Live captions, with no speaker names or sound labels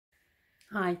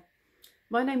Hi,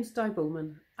 my name's Di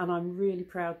Bullman and I'm really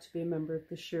proud to be a member of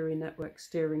the Shuri Network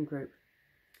Steering Group.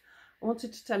 I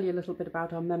wanted to tell you a little bit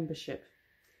about our membership.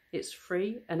 It's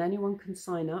free and anyone can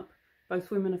sign up,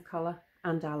 both women of colour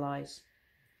and allies.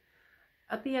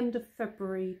 At the end of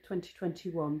February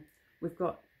 2021, we've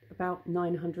got about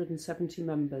 970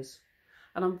 members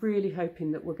and I'm really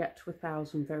hoping that we'll get to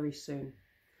 1,000 very soon.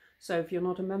 So if you're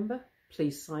not a member,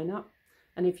 please sign up.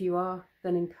 And if you are,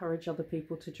 then encourage other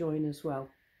people to join as well.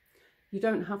 You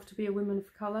don't have to be a woman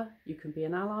of colour, you can be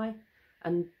an ally,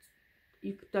 and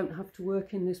you don't have to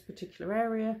work in this particular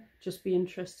area, just be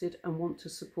interested and want to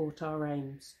support our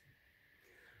aims.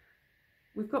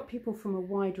 We've got people from a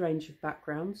wide range of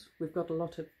backgrounds. We've got a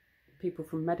lot of people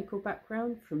from medical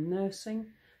background, from nursing,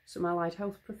 some allied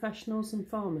health professionals and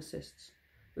pharmacists.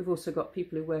 We've also got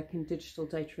people who work in digital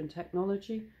data and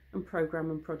technology and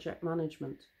programme and project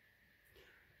management.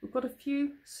 We've got a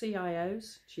few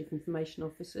CIOs, Chief Information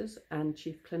Officers, and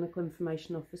Chief Clinical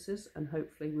Information Officers, and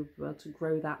hopefully we'll be able to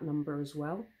grow that number as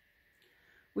well.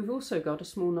 We've also got a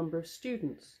small number of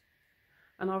students,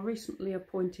 and our recently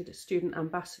appointed student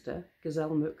ambassador,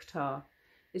 Gazelle Mukhtar,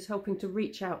 is helping to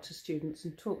reach out to students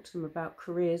and talk to them about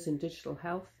careers in digital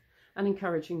health and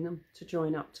encouraging them to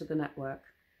join up to the network.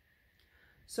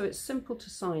 So it's simple to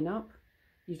sign up.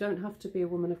 You don't have to be a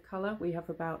woman of colour. We have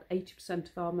about 80%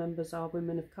 of our members are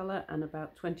women of colour and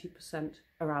about 20%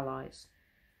 are allies.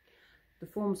 The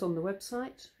form's on the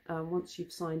website. Once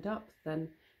you've signed up, then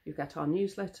you get our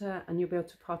newsletter and you'll be able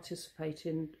to participate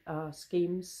in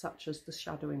schemes such as the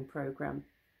shadowing programme.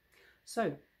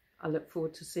 So I look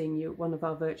forward to seeing you at one of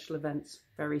our virtual events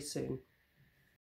very soon.